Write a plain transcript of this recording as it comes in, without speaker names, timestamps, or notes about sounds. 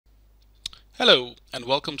Hello and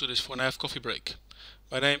welcome to this ForNAV Coffee Break.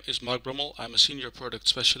 My name is Mark Brummel. I'm a Senior Product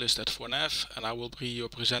Specialist at ForNAV and I will be your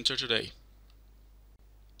presenter today.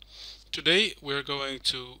 Today we're going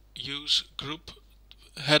to use group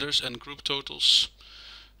headers and group totals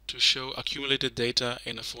to show accumulated data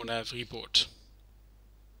in a ForNAV report.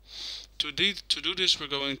 To do this we're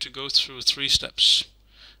going to go through three steps.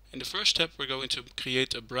 In the first step we're going to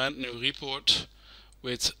create a brand new report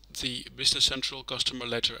with the Business Central customer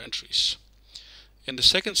ledger entries. In the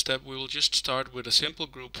second step we will just start with a simple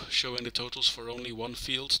group showing the totals for only one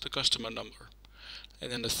field, the customer number.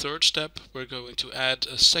 And in the third step we're going to add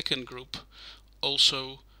a second group,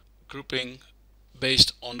 also grouping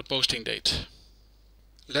based on the posting date.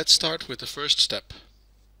 Let's start with the first step.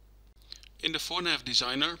 In the ForNAV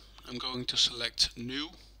designer I'm going to select New,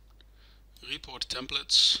 Report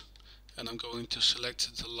Templates, and I'm going to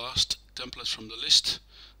select the last template from the list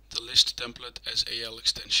template as AL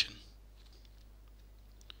extension.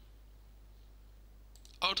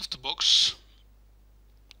 Out of the box,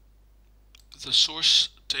 the source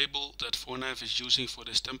table that ForNAV is using for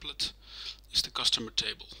this template is the customer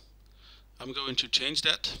table. I'm going to change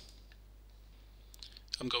that.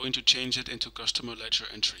 I'm going to change it into customer ledger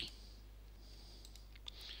entry.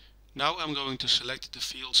 Now I'm going to select the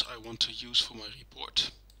fields I want to use for my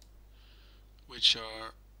report, which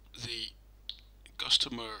are the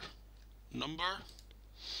customer number,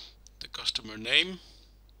 the customer name,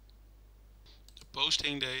 the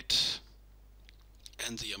posting date,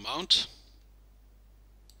 and the amount.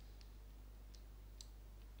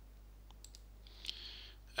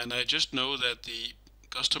 And I just know that the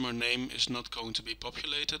customer name is not going to be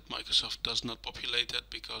populated. Microsoft does not populate that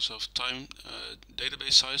because of time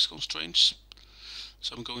database size constraints.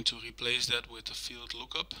 So I'm going to replace that with a field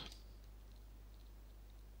lookup.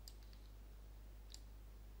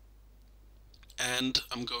 And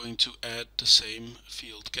I'm going to add the same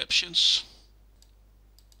field captions.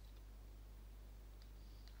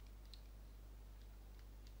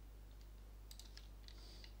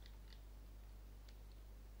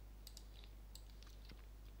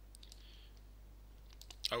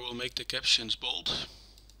 I will make the captions bold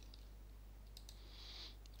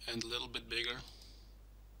and a little bit bigger.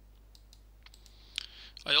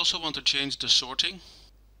 I also want to change the sorting.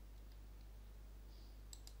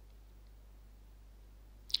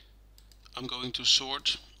 I'm going to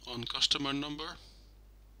sort on customer number,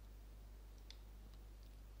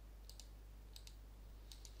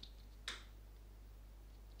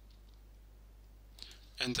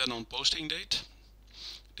 and then on posting date.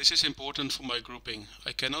 This is important for my grouping.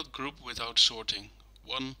 I cannot group without sorting.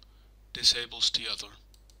 One disables the other.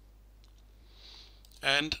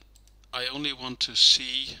 And I only want to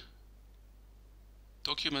see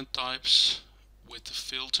document types with the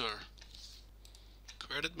filter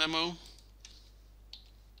credit memo,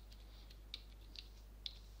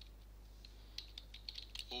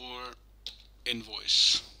 or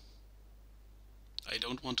invoice. I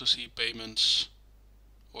don't want to see payments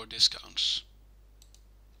or discounts.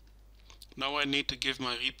 Now I need to give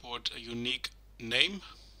my report a unique name,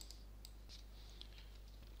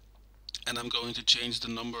 and I'm going to change the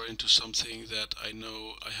number into something that I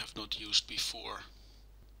know I have not used before.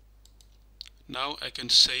 Now I can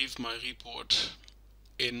save my report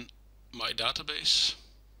in my database.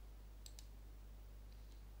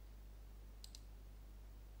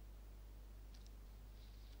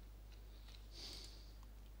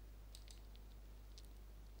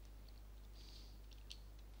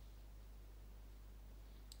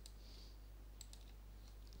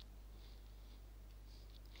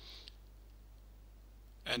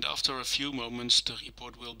 And after a few moments the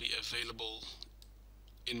report will be available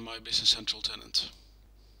in my Business Central tenant.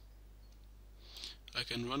 I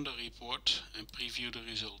can run the report and preview the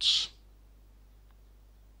results.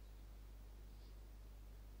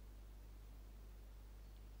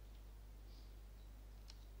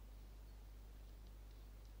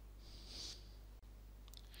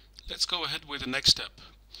 Let's go ahead with the next step.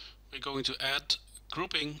 We're going to add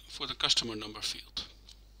grouping for the customer number field.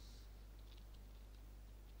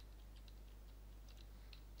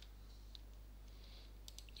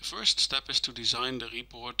 The first step is to design the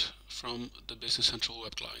report from the Business Central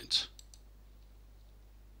web client.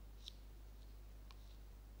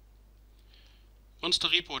 Once the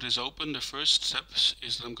report is open, the first step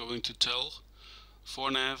is that I'm going to tell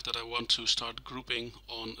ForNAV that I want to start grouping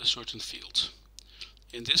on a certain field.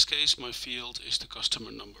 In this case, my field is the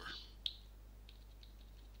customer number.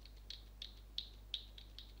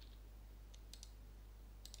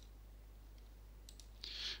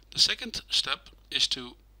 The second step is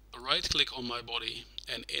to right-click on my body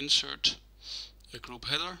and insert a group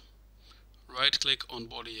header, right click on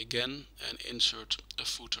body again and insert a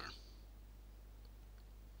footer.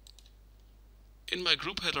 In my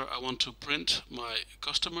group header I want to print my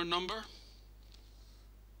customer number.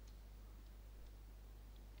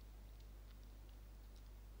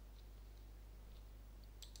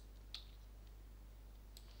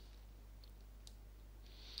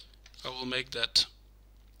 I will make that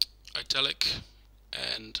italic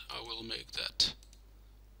and I will make that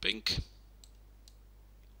pink.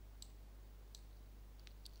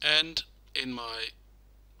 And in my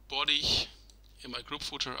body, in my group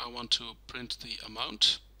footer, I want to print the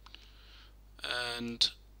amount, and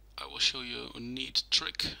I will show you a neat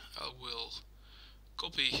trick. I will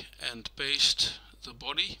copy and paste the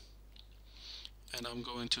body, and I'm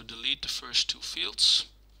going to delete the first two fields.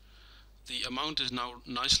 The amount is now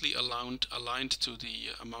nicely aligned to the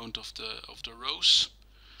amount of the rows,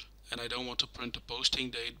 and I don't want to print the posting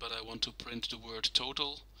date, but I want to print the word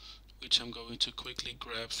total, which I'm going to quickly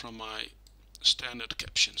grab from my standard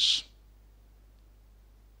captions.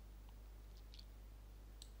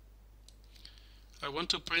 I want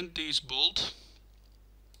to print these bold,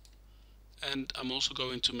 and I'm also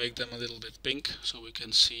going to make them a little bit pink so we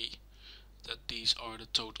can see that these are the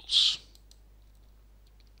totals.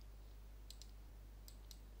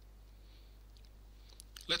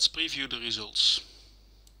 Let's preview the results.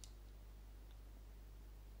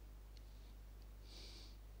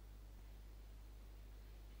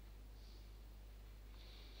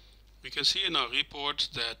 We can see in our report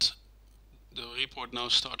that the report now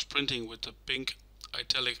starts printing with the pink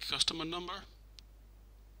italic customer number.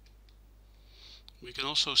 We can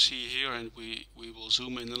also see here, and we will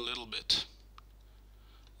zoom in a little bit,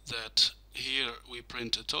 that here we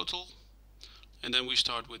print a total, and then we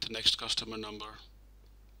start with the next customer number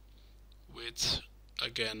with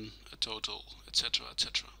again a total, etc.,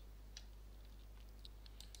 etc.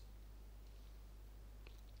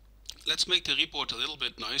 Let's make the report a little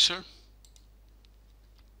bit nicer.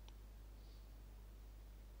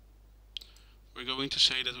 We're going to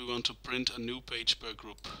say that we want to print a new page per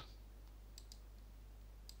group.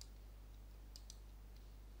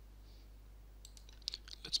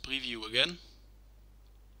 Let's preview again.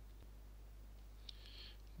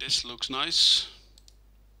 This looks nice.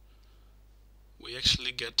 We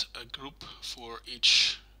actually get a group for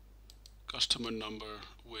each customer number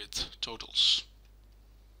with totals.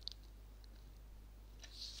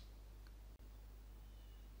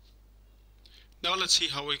 Now let's see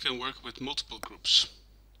how we can work with multiple groups.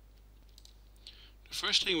 The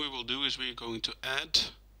first thing we will do is we're going to add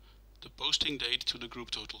the posting date to the group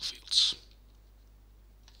total fields.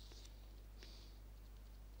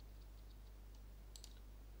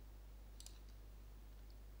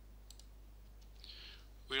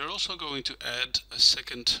 We are also going to add a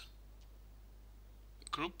second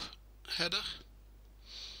group header,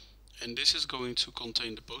 and this is going to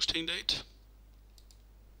contain the posting date.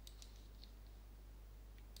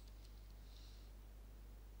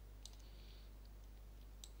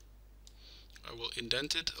 I will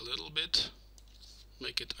indent it a little bit,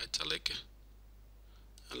 make it italic,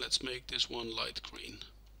 and let's make this one light green.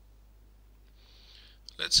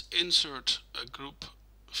 Let's insert a group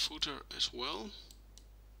footer as well.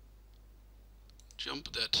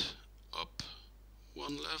 Jump that up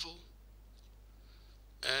one level,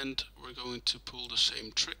 and we're going to pull the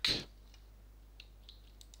same trick.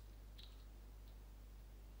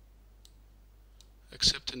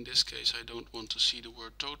 Except in this case I don't want to see the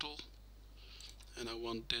word total, and I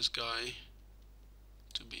want this guy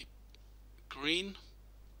to be green.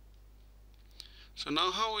 So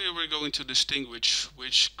now how are we going to distinguish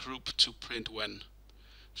which group to print when?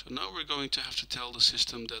 So now we're going to have to tell the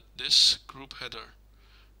system that this group header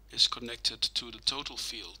is connected to the total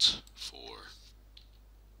field for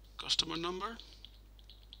customer number.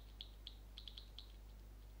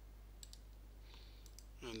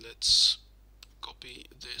 And let's copy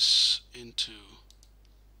this into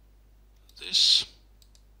this.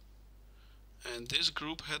 And this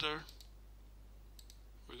group header,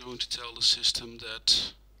 we're going to tell the system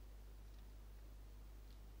that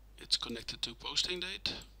it's connected to posting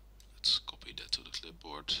date. Let's copy that to the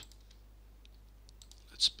clipboard.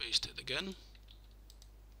 Let's paste it again.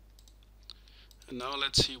 And now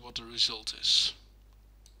let's see what the result is.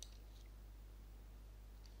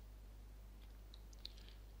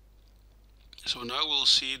 So now we'll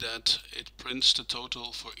see that it prints the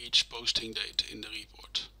total for each posting date in the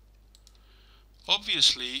report.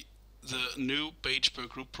 Obviously, the new page per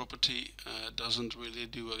group property doesn't really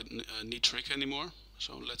do a neat trick anymore.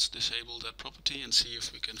 So let's disable that property and see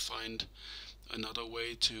if we can find another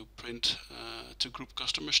way to print to group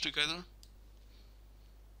customers together.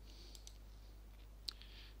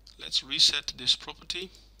 Let's reset this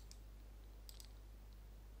property.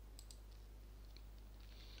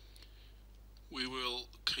 We will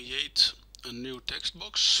create a new text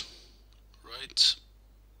box right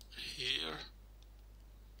here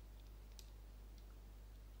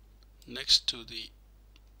next to the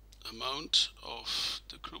amount of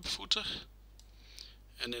the group footer,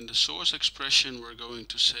 and in the source expression we're going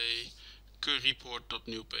to say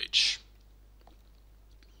curreport.newPage.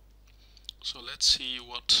 So let's see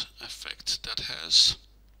what effect that has.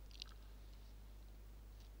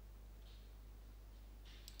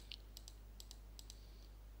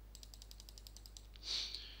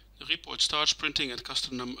 The report starts printing at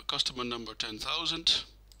customer number 10,000.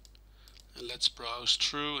 And let's browse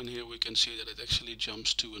through, and here we can see that it actually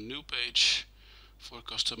jumps to a new page for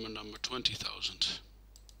customer number 20,000.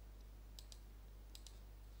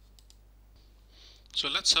 So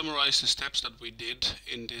let's summarize the steps that we did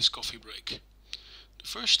in this coffee break. The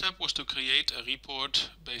first step was to create a report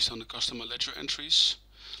based on the customer ledger entries.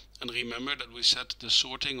 And remember that we set the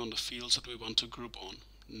sorting on the fields that we want to group on.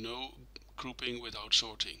 No grouping without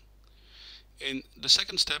sorting. In the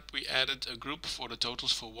second step, we added a group for the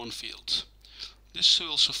totals for one field. This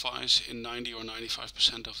will suffice in 90 or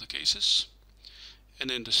 95% of the cases.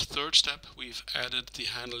 And in this third step, we've added the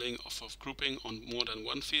handling of grouping on more than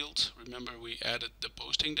one field. Remember, we added the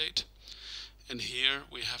posting date. And here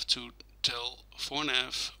we have to tell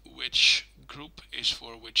ForNAV which group is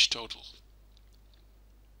for which total.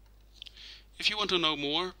 If you want to know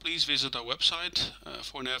more, please visit our website,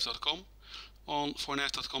 fornav.com. On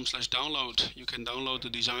fornav.com/download, you can download the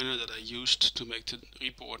designer that I used to make the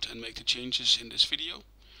report and make the changes in this video.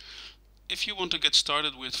 If you want to get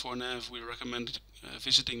started with ForNAV, we recommend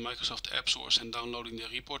visiting Microsoft App Source and downloading the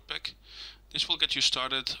report pack. This will get you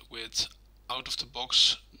started with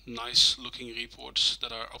out-of-the-box, nice looking reports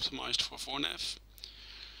that are optimized for ForNAV.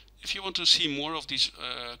 If you want to see more of these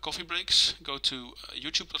coffee breaks, go to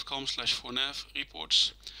youtube.com/ForNAV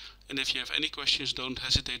reports. And if you have any questions, don't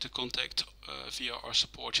hesitate to contact via our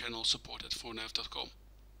support channel, support@fornav.com.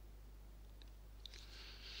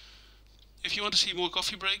 If you want to see more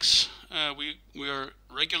coffee breaks, we are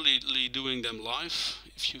regularly doing them live.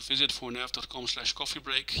 If you visit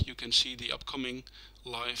fornav.com/coffeebreak, you can see the upcoming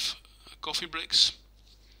live coffee breaks.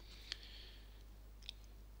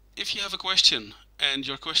 If you have a question and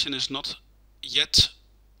your question is not yet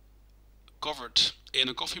covered in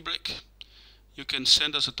a coffee break, you can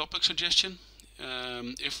send us a topic suggestion.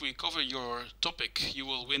 If we cover your topic, you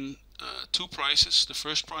will win two prizes. The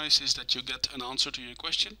first prize is that you get an answer to your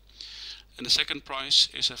question, and the second prize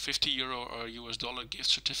is a €50 or US$ gift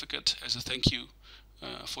certificate as a thank you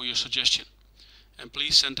for your suggestion. And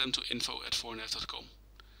please send them to info@fornav.com.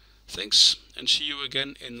 Thanks, and see you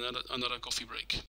again in another coffee break.